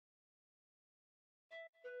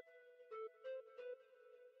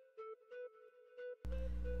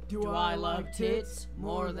Do I love tits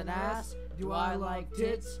more than ass? Do I like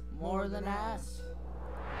tits more than ass?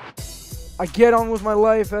 I get on with my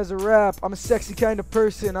life as a rap. I'm a sexy kind of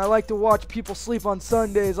person. I like to watch people sleep on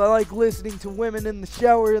Sundays. I like listening to women in the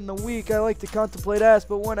shower in the week. I like to contemplate ass,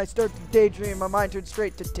 but when I start to daydream, my mind turns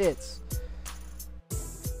straight to tits.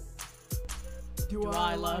 Do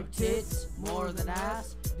I love tits more than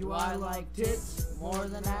ass? Do I like tits more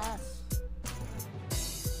than ass?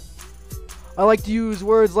 I like to use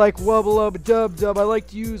words like wubble-ub-dub-dub. I like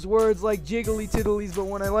to use words like jiggly-tiddlies, but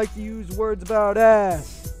when I like to use words about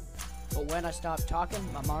ass. But when I stop talking,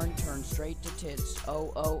 my mind turns straight to tits.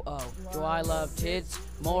 Oh, oh, oh. Do I love tits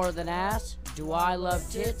more than ass? Do I love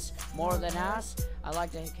tits more than ass? I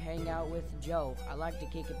like to hang out with Joe. I like to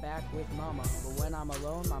kick it back with Mama. But when I'm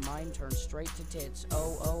alone, my mind turns straight to tits.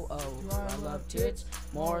 Oh, oh, oh. Do I love tits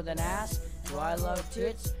more than ass? Do I love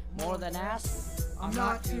tits more than ass? I'm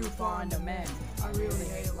not too fond of men. I really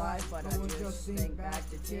hate life, but I just think back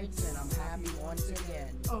to tits and I'm happy once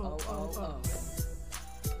again. Oh, oh, oh.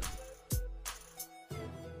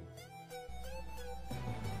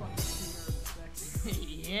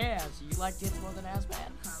 Yeah, so you like tits more than ass,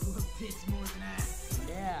 man? I love tits more than ass.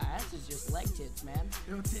 Yeah, ass is just leg tits, man.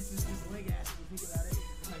 Tits is just leg ass if you think about it.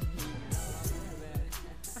 I mean,